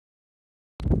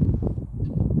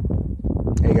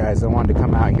Hey guys, I wanted to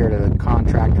come out here to the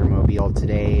contractor mobile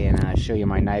today and show you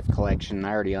my knife collection. I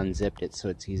already unzipped it so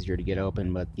it's easier to get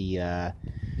open, but the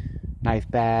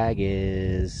knife bag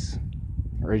is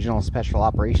original special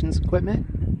operations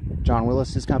equipment, John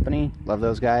Willis's company. Love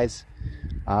those guys.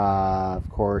 Of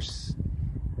course,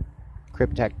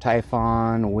 Cryptek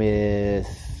Typhon with,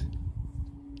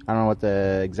 I don't know what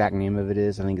the exact name of it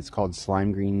is. I think it's called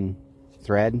slime green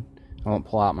thread. I won't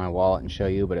pull out my wallet and show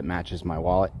you, but it matches my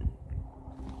wallet.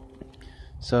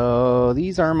 So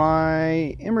these are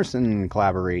my Emerson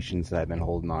collaborations that I've been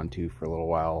holding on to for a little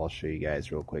while. I'll show you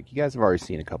guys real quick. You guys have already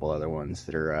seen a couple other ones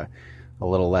that are a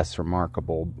little less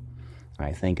remarkable.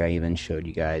 I think I even showed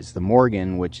you guys the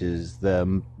Morgan, which is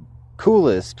the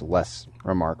coolest, less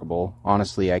remarkable.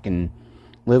 Honestly, I can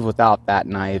live without that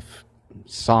knife,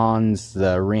 sans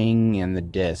the ring and the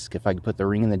disc. If I could put the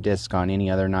ring and the disc on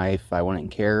any other knife, I wouldn't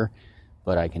care,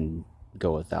 but I can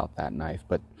go without that knife.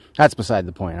 But that's beside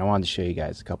the point. I wanted to show you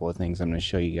guys a couple of things. I'm going to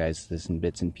show you guys this in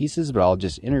bits and pieces, but I'll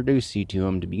just introduce you to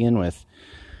them to begin with.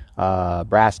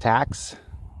 Brass tacks,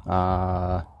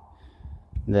 the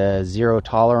Zero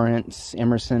Tolerance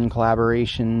Emerson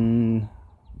collaboration,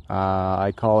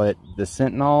 I call it the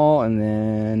Sentinel, and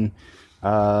then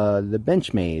the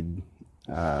Benchmade,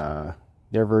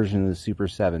 their version of the Super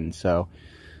 7. So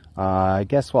I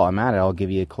guess while I'm at it, I'll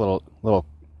give you a little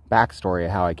backstory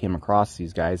of how I came across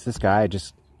these guys. This guy I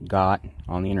just got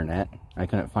on the internet. I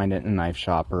couldn't find it in a knife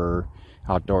shop or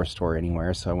outdoor store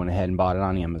anywhere, so I went ahead and bought it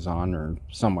on Amazon or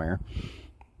somewhere.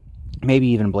 Maybe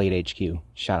even Blade HQ.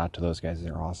 Shout out to those guys,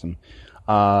 they're awesome.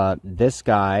 This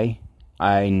guy,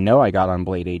 I know I got on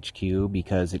Blade HQ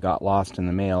because it got lost in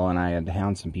the mail and I had to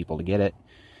hound some people to get it.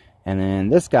 And then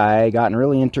this guy got in a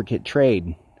really intricate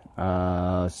trade.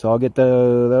 So I'll get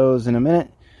those in a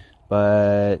minute.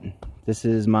 But this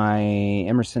is my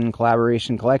Emerson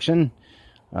collaboration collection.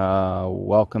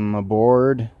 Welcome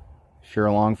aboard. If you're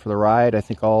along for the ride, I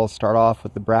think I'll start off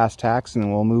with the brass tacks and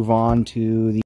then we'll move on to the